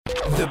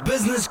The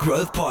Business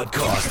Growth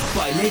Podcast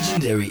by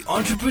legendary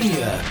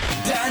entrepreneur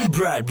Dan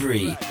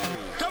Bradbury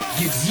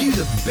gives you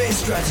the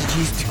best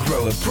strategies to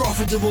grow a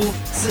profitable,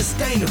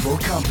 sustainable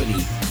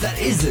company that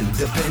isn't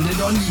dependent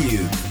on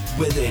you.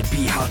 Whether it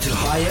be how to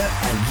hire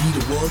and lead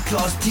a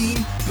world-class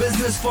team,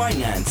 business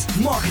finance,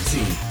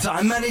 marketing,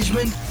 time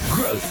management,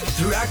 growth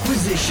through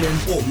acquisition,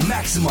 or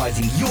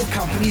maximizing your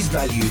company's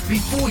value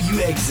before you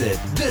exit,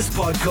 this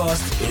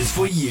podcast is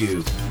for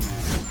you.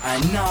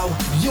 And now,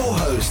 your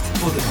host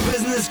for the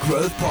Business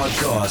Growth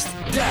Podcast,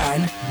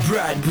 Dan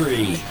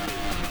Bradbury.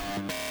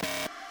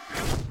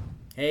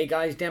 Hey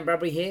guys, Dan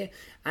Bradbury here,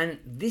 and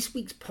this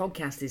week's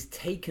podcast is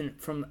taken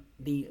from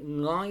the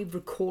live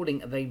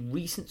recording of a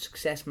recent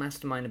Success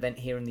Mastermind event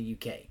here in the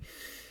UK.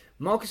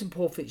 Marcus and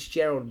Paul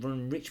Fitzgerald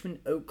run Richmond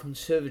Oak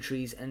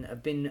Conservatories and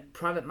have been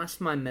private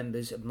mastermind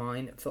members of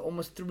mine for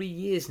almost 3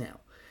 years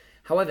now.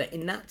 However,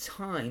 in that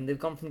time, they've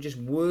gone from just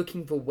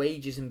working for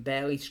wages and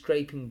barely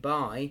scraping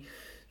by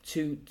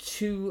to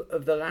 2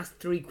 of the last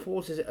 3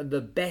 quarters of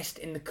the best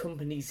in the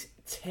company's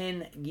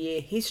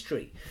 10-year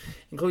history,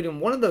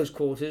 including one of those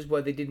quarters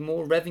where they did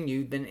more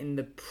revenue than in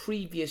the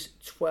previous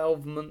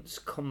 12 months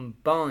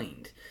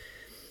combined.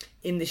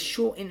 In this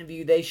short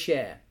interview, they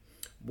share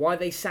why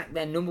they sacked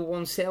their number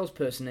 1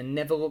 salesperson and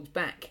never looked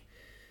back,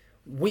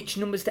 which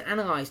numbers to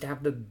analyze to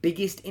have the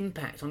biggest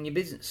impact on your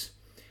business,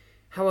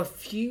 how a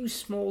few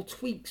small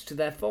tweaks to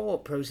their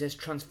follow-up process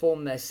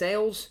transform their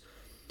sales,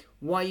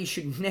 why you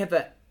should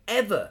never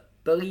ever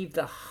believe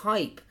the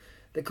hype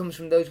that comes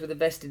from those with a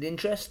vested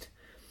interest,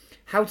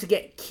 how to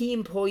get key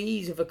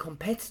employees of a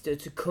competitor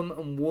to come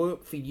and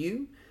work for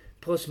you,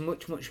 plus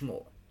much, much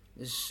more.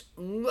 There's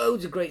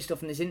loads of great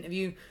stuff in this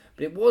interview,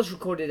 but it was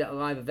recorded at a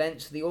live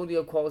event, so the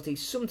audio quality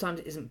sometimes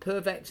isn't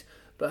perfect,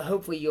 but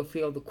hopefully you'll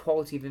feel the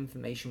quality of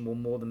information will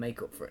more than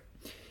make up for it.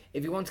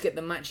 If you want to get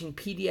the matching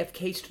PDF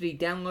case study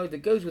download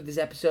that goes with this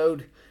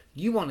episode,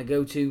 you want to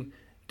go to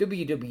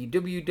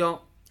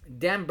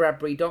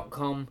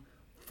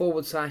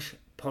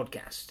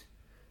www.danbradbury.com/podcast.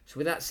 So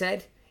with that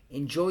said,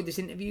 enjoy this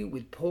interview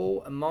with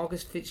Paul and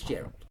Marcus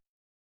Fitzgerald.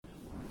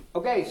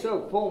 Okay,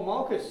 so Paul,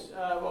 Marcus,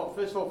 well,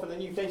 first of all, for the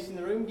new face in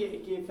the room, give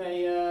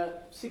a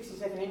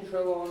 60-second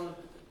intro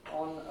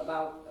on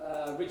about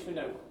Richmond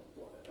Oak,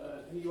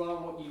 who you are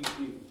and what you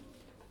do.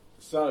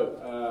 So,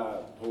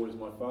 Paul is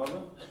my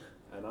father,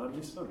 and I'm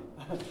his son.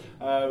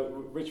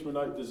 Richmond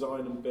Oak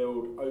design and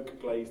build oak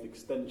glazed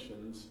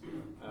extensions,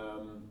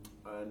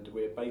 and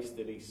we're based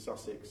in East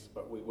Sussex,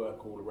 but we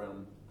work all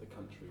around the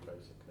country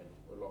basically.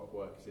 A lot of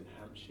work is in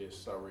Hampshire,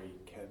 Surrey,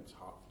 Kent,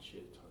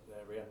 Hertfordshire type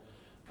area.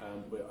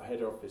 Our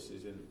head office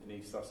is in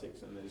East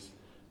Sussex, and there's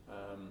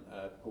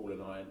Paul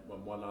and I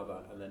and one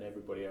other, and then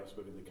everybody else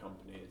within the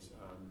company is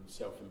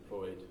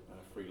self-employed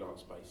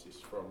freelance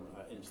basis, from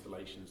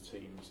installations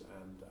teams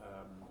and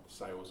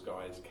sales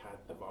guys, CAD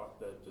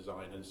the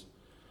designers,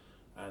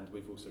 and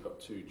we've also got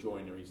 2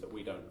 joineries that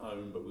we don't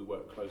own but we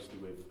work closely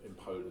with in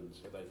Poland,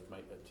 so they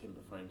make the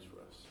timber frames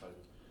for us.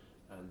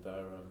 And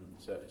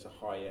it's a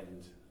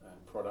high-end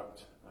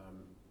product,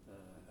 and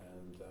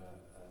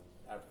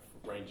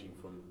ranging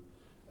from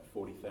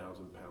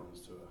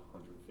 £40,000 to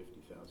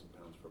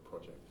 £150,000 for a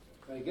project.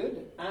 Very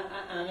good.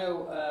 I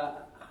know.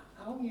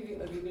 How long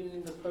have you been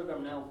in the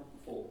program now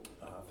for?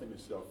 I think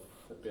it's our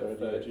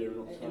third year.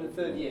 In the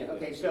third year.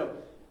 Okay. So,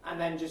 and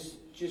then just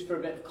for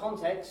a bit of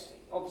context,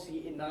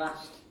 obviously in the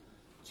last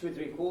 2 or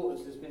 3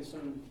 quarters, there's been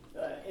some.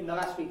 In the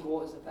last 3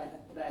 quarters,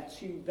 they're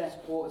 2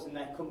 best quarters in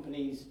their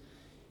company's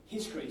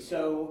history.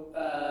 So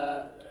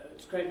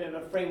to create a bit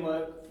of a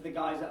framework for the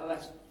guys that are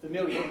less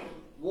familiar,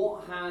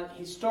 what had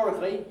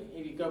historically,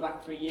 if you go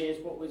back 3 years,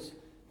 what was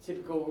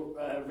typical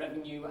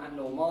revenue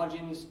and/or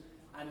margins,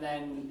 and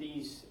then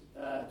these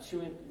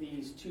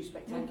 2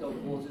 spectacular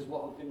quarters,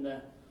 what have been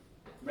the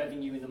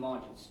revenue and the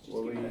margins?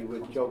 Well, we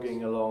were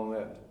jogging along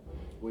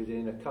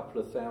within a couple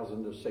of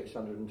thousand of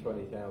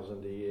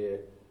 620,000 a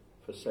year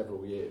for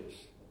several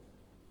years.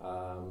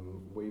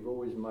 We've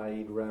always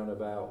made round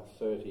about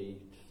 30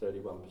 to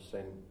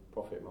 31%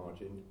 profit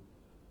margin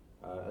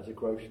as a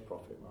gross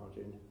profit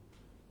margin.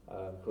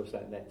 Of course,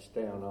 that nets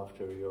down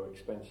after your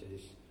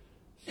expenses.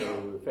 So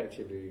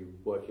effectively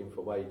working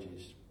for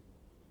wages.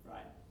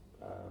 Right.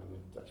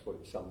 That's what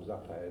it sums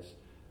up as.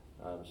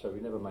 So we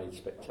never made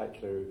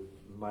spectacular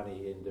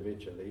money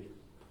individually.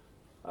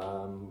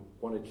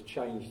 Wanted to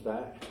change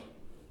that.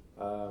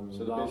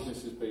 So the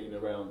business has been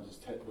around,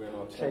 we're in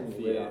our 10th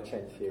year. We're our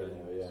 10th year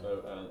now, yeah.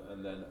 So,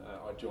 and then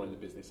I joined the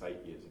business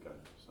 8 years ago.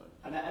 So.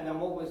 And then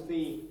what was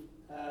the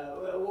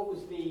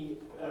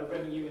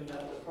revenue and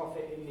the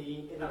profit in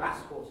the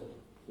last quarter?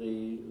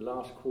 The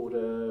last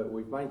quarter,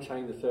 we've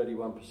maintained a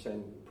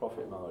 31%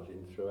 profit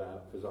margin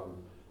throughout, because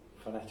I'm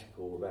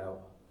fanatical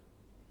about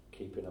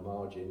keeping a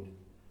margin.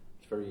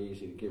 It's very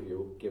easy to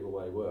give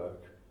away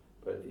work,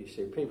 but you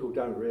see, people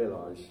don't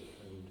realise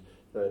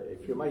that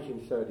if you're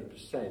making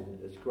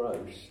 30% as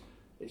gross,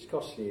 it's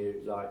costing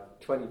you like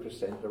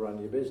 20% to run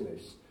your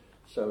business.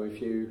 So if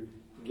you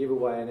give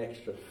away an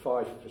extra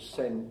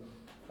 5%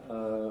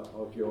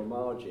 of your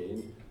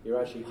margin, you're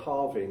actually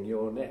halving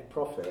your net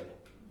profit.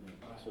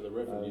 So the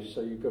revenue.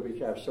 So you've got to be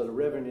careful. So the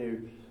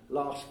revenue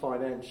last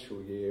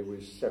financial year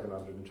was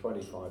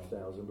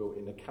 725,000, but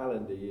in the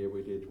calendar year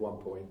we did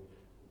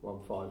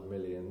 1.15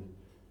 million.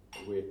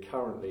 We're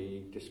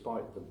currently,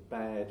 despite the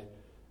bad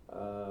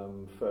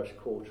first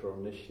quarter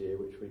on this year,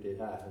 which we did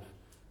have,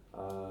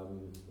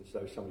 as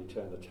though somebody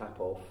turned the tap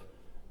off,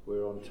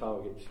 we're on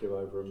target to do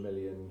over 1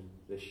 million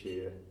this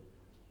year,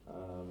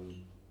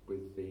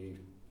 with the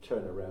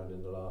turnaround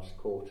in the last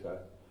quarter.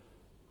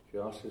 If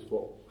you ask us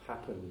what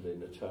happened in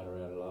the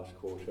turnaround in the last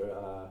quarter,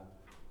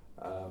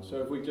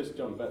 so if we just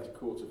jump back to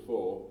quarter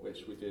 4,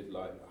 which we did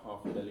like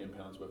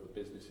 £500,000 worth of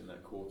business in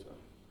that quarter,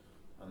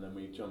 and then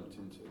we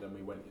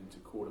went into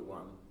quarter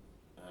 1,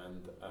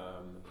 and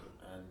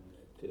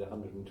did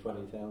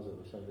 120,000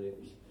 or something.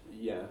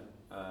 Yeah,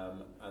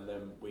 and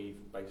then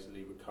we've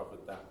basically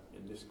recovered that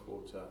in this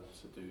quarter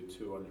to do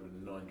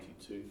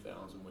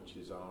 292,000, which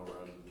is our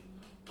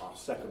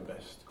second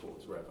best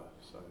quarter ever.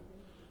 So,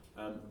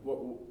 I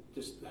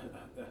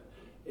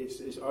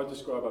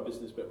describe our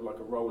business a bit like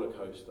a roller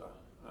coaster,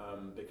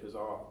 because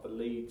the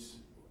leads,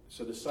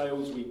 so the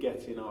sales we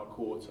get in our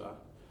quarter,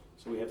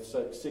 so we had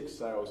 6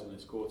 sales in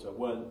this quarter,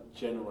 weren't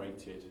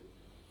generated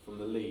from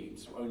the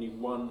leads. Only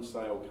 1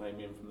 sale came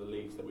in from the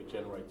leads that we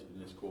generated in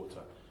this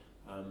quarter.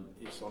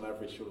 It's on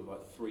average sort of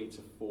like 3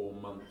 to 4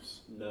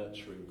 months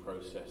nurturing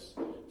process.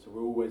 So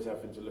we're always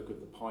having to look at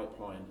the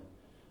pipeline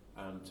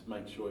to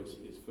make sure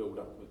it's filled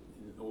up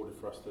in order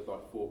for us to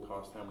like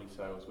forecast how many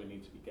sales we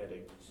need to be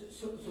getting.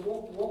 So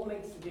what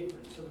makes the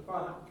difference? So before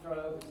I have to throw it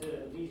over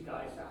to these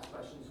guys to ask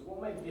questions,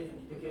 what makes the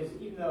difference? Because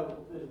even though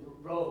the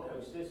roller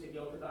coasters, if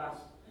you look at the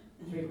last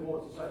 3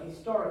 quarters, so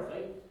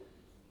historically,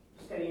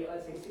 steady,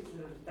 let's say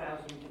 600,000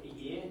 a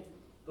year,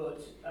 but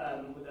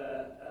with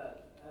a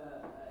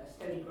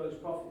steady gross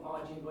profit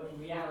margin, but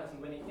in reality,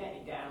 when it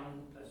netted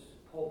down, as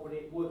Paul put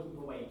it, working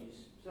for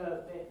wages.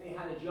 So they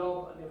had a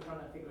job and they were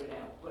trying to figure it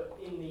out. But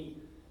in the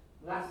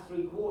last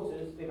 3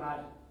 quarters, they've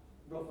had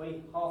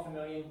roughly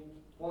 500,000,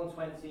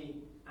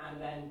 120,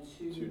 and then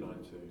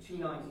 290, so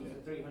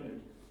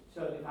 300. So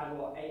they've had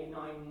what, 8,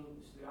 9,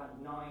 so they've had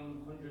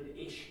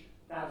 900-ish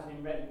thousand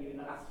in revenue in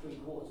the last 3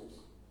 quarters,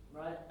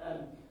 right?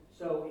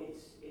 So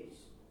it's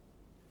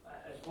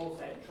as Paul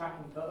said,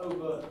 tracking for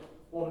over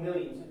 1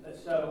 million.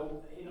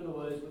 So in other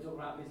words, we're talking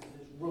about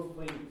businesses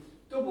roughly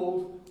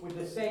doubled with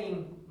the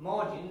same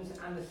margins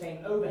and the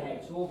same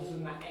overhead. So all of a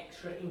sudden that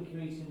extra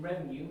increase in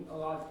revenue, a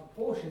large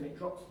proportion of it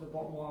drops to the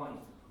bottom line.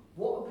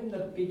 What has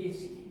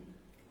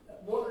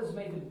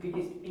made the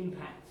biggest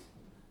impact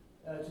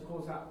to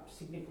cause that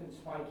significant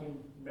spike in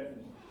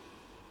revenue?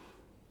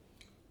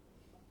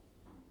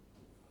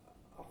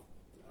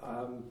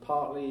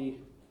 Partly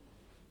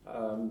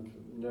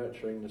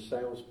nurturing the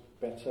sales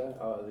better,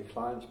 the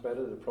clients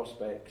better, the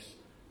prospects,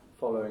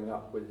 following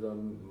up with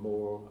them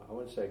more, I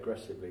won't say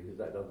aggressively because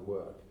that doesn't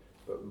work,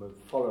 but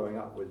following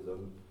up with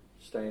them,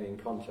 staying in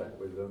contact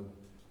with them.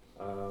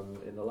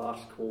 In the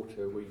last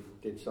quarter we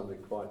did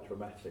something quite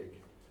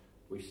dramatic.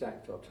 We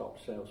sacked our top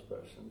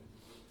salesperson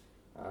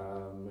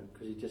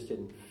because he just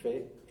didn't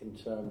fit in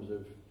terms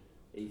of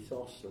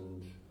ethos,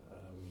 and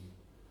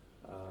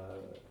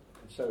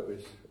so it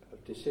was a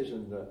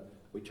decision that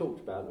we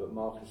talked about, but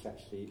Marcus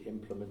actually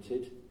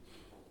implemented.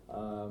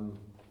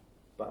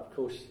 But of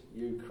course,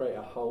 you create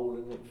a hole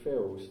and it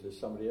fills. There's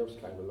somebody else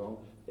came along.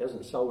 He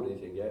hasn't sold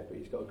anything yet, but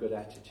he's got a good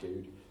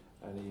attitude,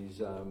 and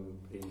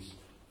he's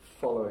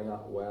following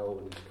up well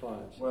with his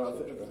clients. Well,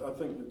 I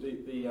think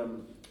the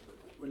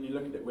when you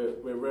look at it,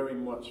 we're very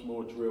much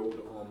more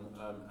drilled on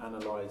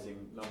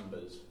analysing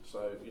numbers.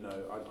 So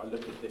I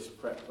look at this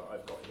prep that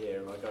I've got here,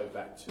 and I go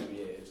back 2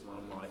 years, and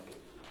I'm like,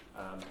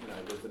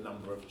 there's a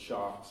number of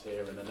charts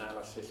here and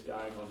analysis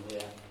going on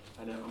here,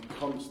 and I'm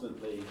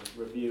constantly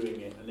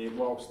reviewing it. And then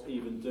whilst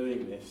even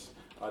doing this,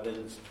 I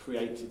then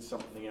created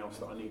something else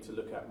that I need to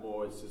look at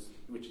more,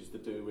 which is to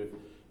do with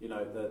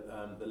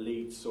the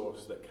lead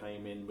source that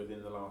came in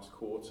within the last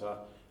quarter.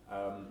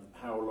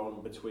 How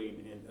long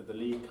between the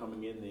lead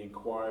coming in, the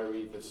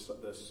inquiry,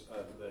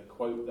 the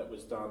quote that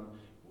was done,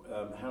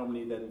 how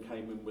many then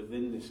came in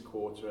within this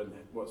quarter, and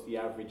what's the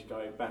average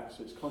going back.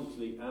 So it's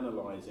constantly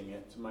analysing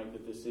it to make the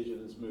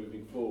decisions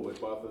moving forward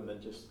rather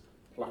than just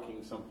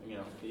plucking something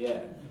out of the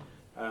air.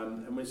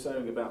 And we're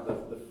saying about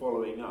the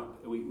following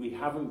up. We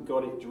haven't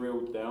got it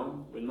drilled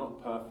down. We're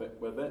not perfect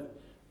with it,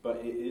 but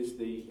it is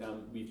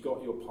we've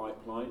got your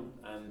pipeline,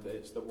 and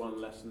it's the one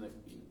lesson that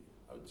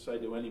I would say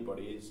to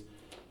anybody is,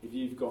 if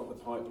you've got the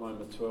pipeline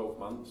with 12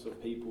 months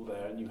of people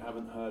there and you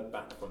haven't heard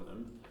back from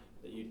them,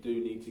 that you do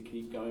need to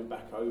keep going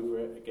back over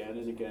it again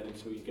and again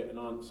until you get an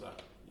answer.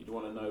 You'd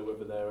want to know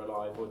whether they're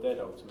alive or dead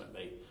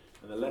ultimately.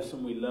 And the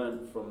lesson we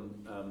learned from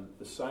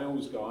the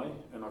sales guy,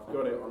 and I've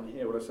got it on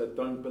here, what I said,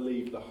 don't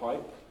believe the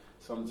hype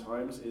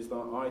sometimes, is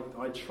that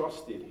I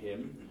trusted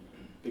him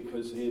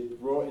because he had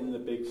brought in the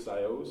big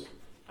sales,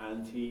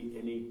 and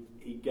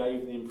he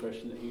gave the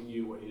impression that he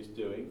knew what he was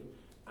doing.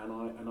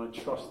 And I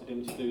trusted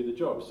him to do the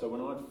job. So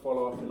when I'd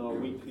follow up in our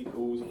weekly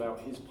calls about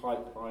his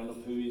pipeline of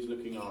who he's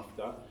looking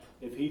after,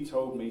 if he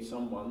told me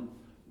someone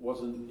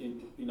wasn't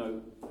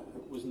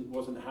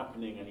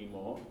happening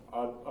anymore,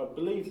 I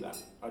believe that.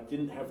 I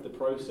didn't have the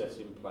process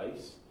in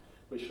place,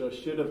 which I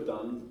should have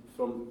done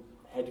from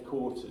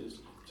headquarters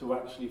to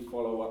actually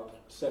follow up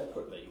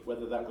separately,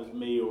 whether that was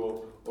me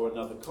or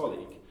another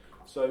colleague.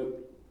 So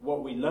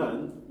what we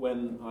learned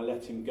when I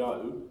let him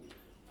go,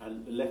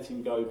 and let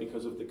him go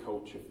because of the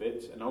culture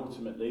fit, and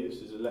ultimately,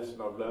 this is a lesson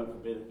I've learned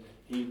from him,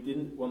 he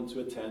didn't want to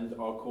attend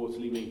our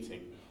quarterly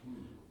meeting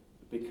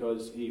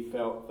because he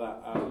felt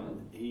that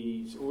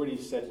he's already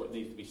said what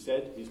needs to be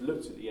said, he's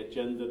looked at the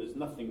agenda, there's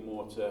nothing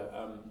more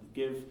to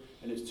give,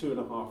 and it's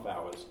 2.5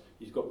 hours.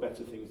 He's got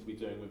better things to be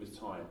doing with his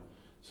time.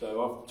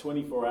 So after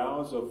 24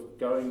 hours of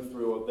going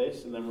through all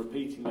this and then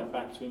repeating that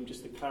back to him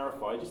just to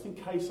clarify, just in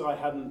case I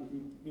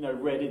hadn't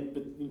read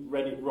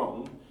it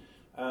wrong,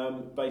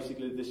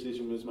 basically the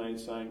decision was made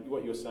saying,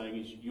 what you're saying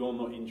is you're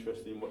not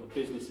interested in what the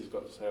business has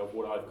got to say or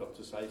what I've got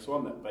to say. So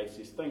on that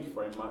basis, thank you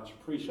very much,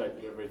 appreciate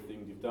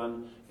everything you've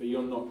done, but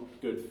you're not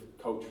good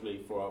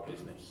culturally for our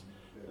business.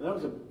 And that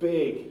was a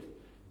big,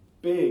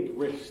 big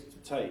risk to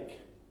take,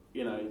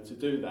 to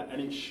do that.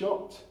 And it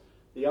shocked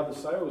the other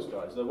sales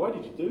guys. So why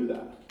did you do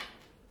that?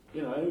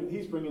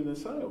 He's bringing the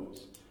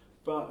sales.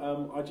 But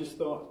I just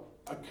thought,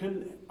 I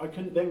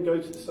couldn't then go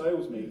to the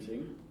sales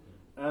meeting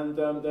and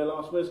they'll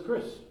ask, where's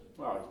Chris?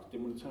 Well, I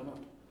didn't want to turn up.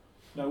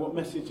 Now, what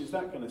message is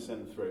that going to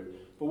send through?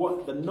 But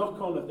what the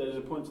knock-on, there's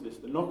a point to this,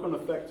 the knock-on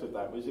effect of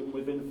that was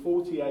within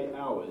 48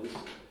 hours,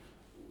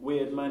 we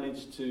had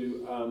managed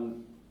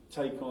to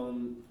take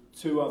on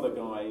 2 other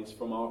guys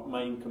from our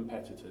main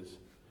competitors,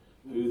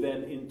 who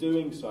then, in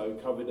doing so,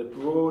 covered a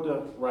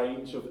broader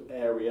range of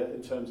area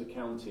in terms of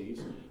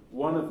counties,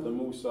 one of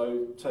them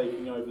also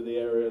taking over the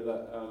area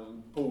that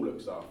Paul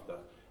looks after,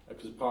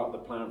 because part of the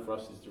plan for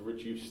us is to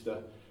reduce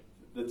the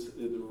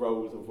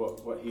roles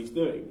of what he's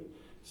doing.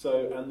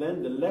 So, and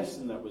then the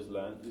lesson that was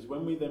learned is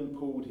when we then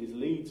pulled his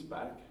leads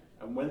back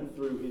and went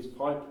through his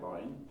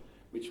pipeline,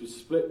 which was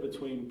split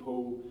between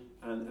Paul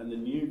and the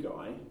new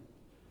guy,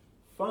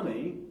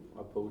 funny,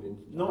 I pulled in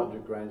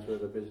 100 grand's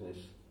worth of business.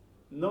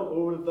 Not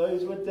all of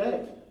those were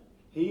dead.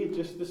 He had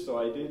just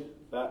decided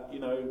that,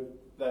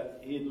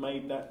 that he had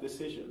made that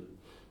decision.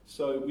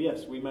 So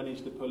yes, we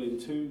managed to pull in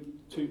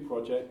two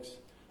projects,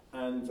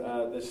 and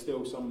there's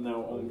still some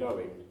now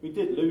ongoing. We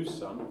did lose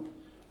some,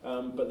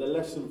 but the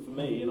lesson for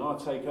me, and I'll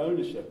take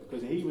ownership,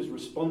 because he was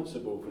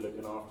responsible for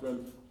looking after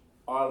him,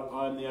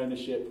 I'm the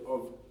ownership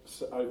of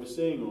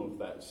overseeing all of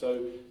that.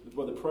 So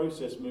the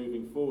process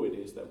moving forward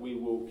is that we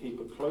will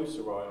keep a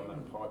closer eye on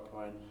that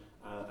pipeline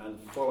and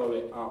follow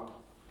it up,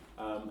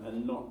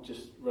 and not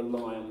just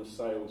rely on the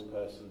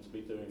salesperson to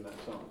be doing that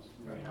task.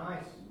 Very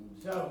nice.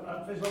 So,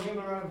 first of all, give him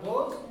a round of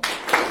applause.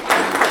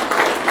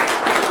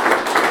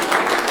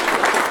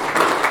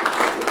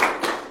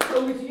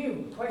 Over to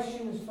you.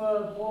 Questions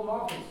for Paul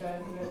Marcus.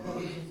 The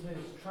business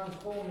has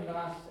transformed in the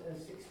last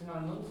 6 to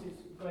 9 months.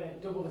 It's going to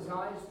double the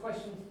size.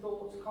 Questions,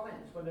 thoughts,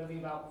 comments, whether it be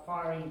about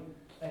firing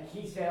a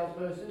key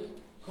salesperson,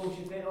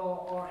 culture fit,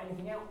 or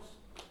anything else.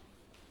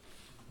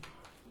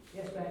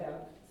 Yes, go ahead,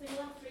 Alex. So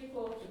the last 3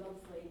 quarters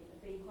obviously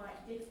have been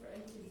quite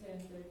different in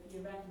terms of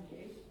your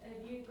revenue.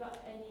 Have you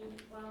got any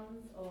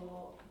plans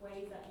or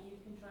ways that you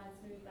can try and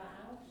smooth that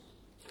out?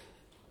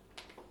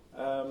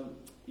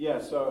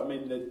 So I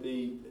mean,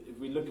 if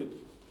we look at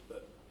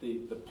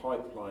the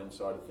pipeline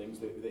side of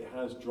things, it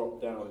has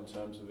dropped down in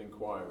terms of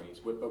inquiries,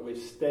 but we're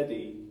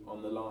steady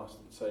on the last.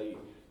 Say,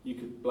 you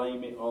could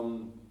blame it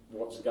on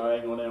what's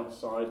going on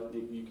outside.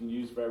 You can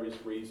use various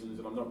reasons,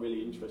 and I'm not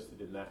really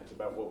interested in that. It's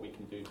about what we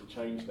can do to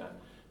change that.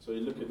 So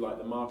you look at like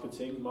the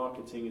marketing.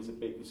 Marketing is a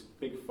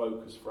big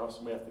focus for us,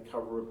 and we have to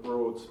cover a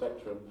broad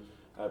spectrum,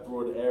 a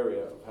broad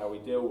area of how we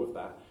deal with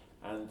that.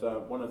 And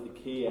one of the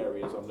key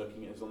areas I'm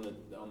looking at is on the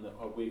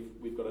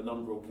we've got a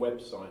number of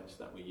websites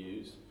that we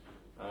use,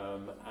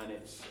 and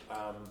it's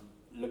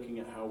looking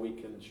at how we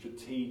can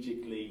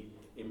strategically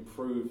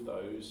improve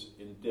those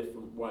in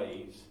different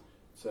ways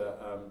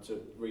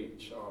to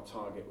reach our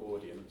target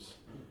audience,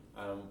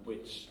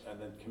 and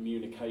then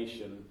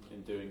communication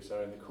in doing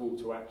so, and the call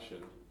to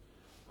action.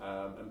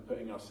 And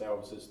putting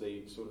ourselves as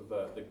the sort of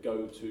the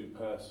go-to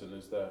person,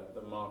 as the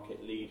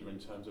market leader in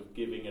terms of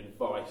giving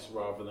advice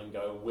rather than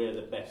going, we're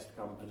the best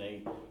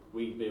company,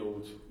 we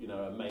build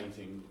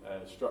amazing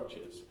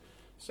structures.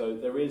 So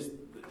there is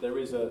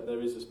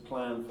this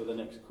plan for the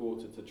next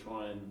quarter to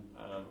try and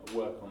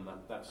work on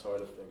that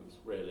side of things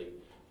really.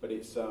 But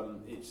it's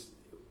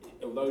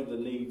although the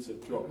leads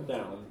have dropped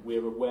down,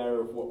 we're aware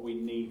of what we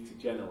need to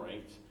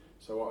generate.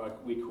 So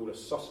what we call a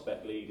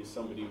suspect lead is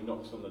somebody who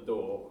knocks on the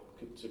door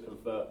to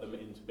convert them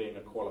into being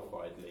a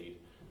qualified lead.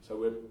 So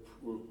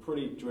we're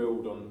pretty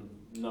drilled on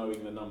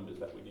knowing the numbers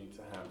that we need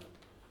to have.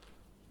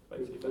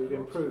 Basically, we've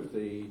improved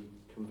the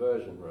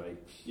conversion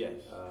rates.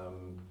 Yes.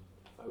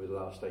 Over the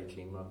last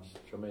 18 months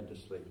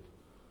tremendously.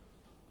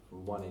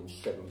 From 1 in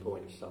 7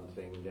 point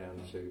something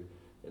down to,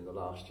 in the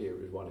last year,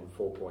 it was 1 in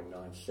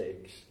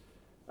 4.96.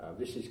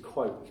 This is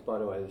quotes, by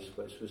the way.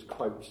 This was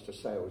quotes to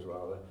sales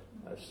rather.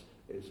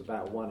 It's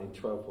about 1 in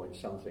 12 point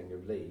something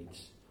of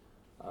leads.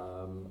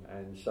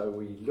 And so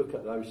we look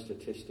at those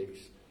statistics,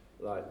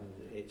 like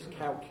it's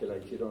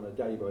calculated on a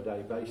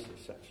day-by-day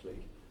basis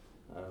actually.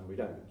 We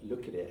don't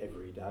look at it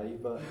every day,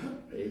 but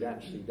it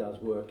actually does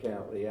work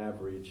out the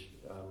average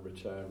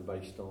return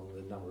based on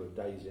the number of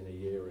days in a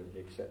year and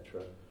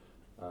etc.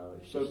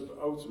 So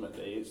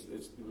ultimately,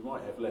 it's we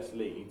might have less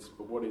leads,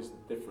 but what is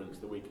the difference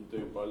that we can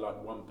do by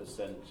like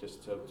 1%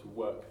 just to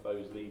work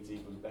those leads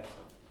even better?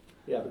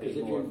 Yeah, because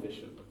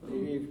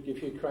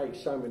if you create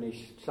so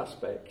many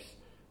suspects,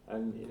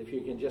 and if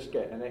you can just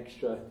get an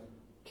extra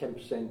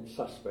 10%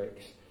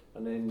 suspects,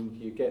 and then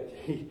you get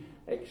the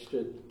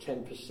extra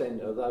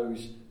 10% of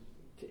those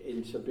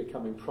into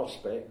becoming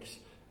prospects,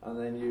 and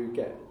then you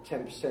get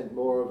 10%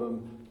 more of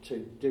them to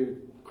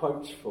do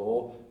quotes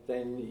for,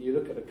 then you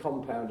look at the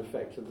compound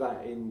effect of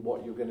that in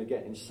what you're going to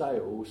get in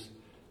sales,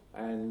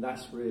 and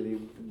that's really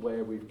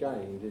where we've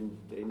gained in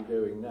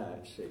doing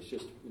that. It's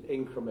just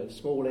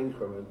small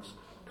increments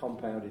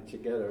compounded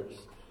together.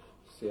 It's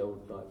the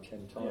old like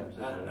 10 times.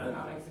 Yeah. And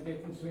that makes a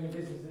difference between a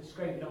business that's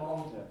scraping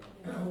along,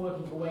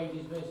 working for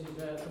wages, versus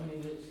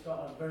something that's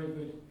got a very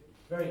good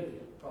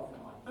profit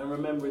margin. And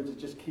remember to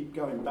just keep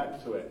going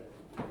back to it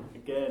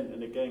again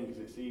and again,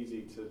 because it's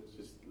easy to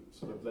just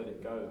sort of let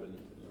it go and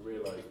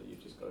realise that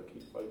you've just got to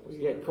keep focused. You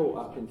get caught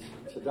up in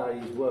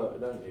today's work,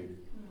 don't you?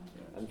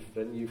 Yeah. And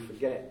then you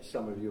forget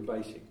some of your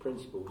basic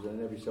principles, and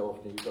every so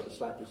often you've got to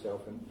slap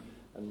yourself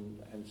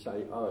and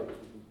say, oh,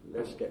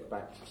 let's get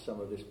back to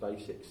some of this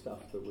basic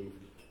stuff that we've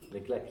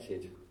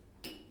neglected.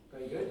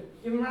 Very good.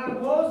 Give them a round of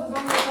applause. As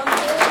long as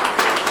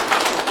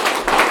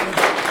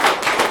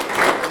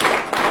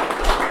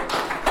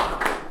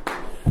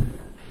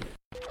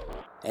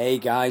Hey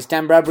guys,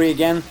 Dan Bradbury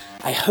again.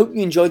 I hope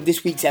you enjoyed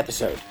this week's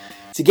episode.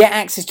 To get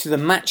access to the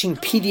matching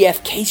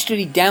PDF case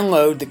study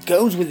download that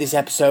goes with this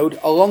episode,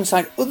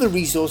 alongside other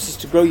resources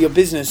to grow your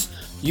business,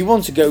 you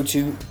want to go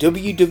to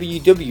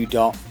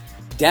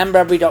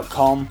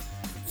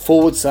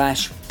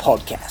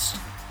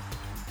www.danbradbury.com/podcast.